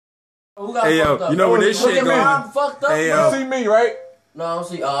Who got Hey yo, fucked up? you know when this shit Rob fucked up? Hey You yo, see me, right? No, I don't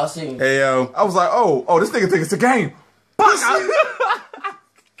see. Oh, I see him. hey yo. I was like, oh, this nigga think it's a game.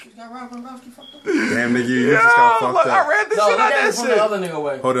 Damn nigga, you just got fucked look, up. I read this No, shit look out at that it from the shit. other nigga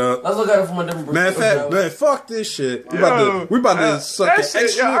way. Hold up. Let's look at it from a different Man, perspective. man, fuck this shit. We about to suck that the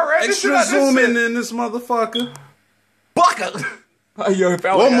shit, yo, I read this shit extra out this zoom shit. in this motherfucker. Bucka. Yo,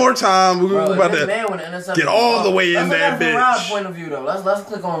 One more time, we Bro, about this to man with the interception get all the way in let's that look at it from bitch. Rob's point of view, though. Let's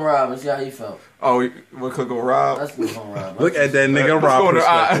click on Rob and see how he felt. Oh, we'll click on Rob. Let's click on Rob. look at that nigga Let's Rob go to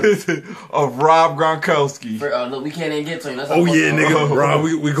perspective. of Rob Gronkowski. Look, we can't even get to him. That's Oh yeah, nigga, Rob,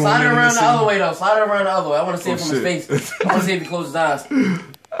 we going Slide it in around the the other way, though. Slide it around the other way. I want to see it from shit. his face. I want to see if he closes his eyes. Oh,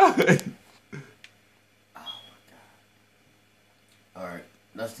 my God. All right.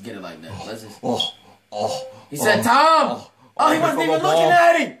 Let's get it like that. Let's just... He said, Tom! Oh, he wasn't even looking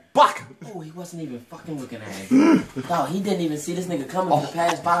at him! Buck! Oh, he wasn't even fucking looking at him. No, he didn't even see this nigga coming for the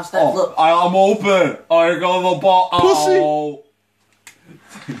past 5 steps. Look. I'm open. I got the ball. Pussy.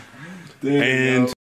 Damn. And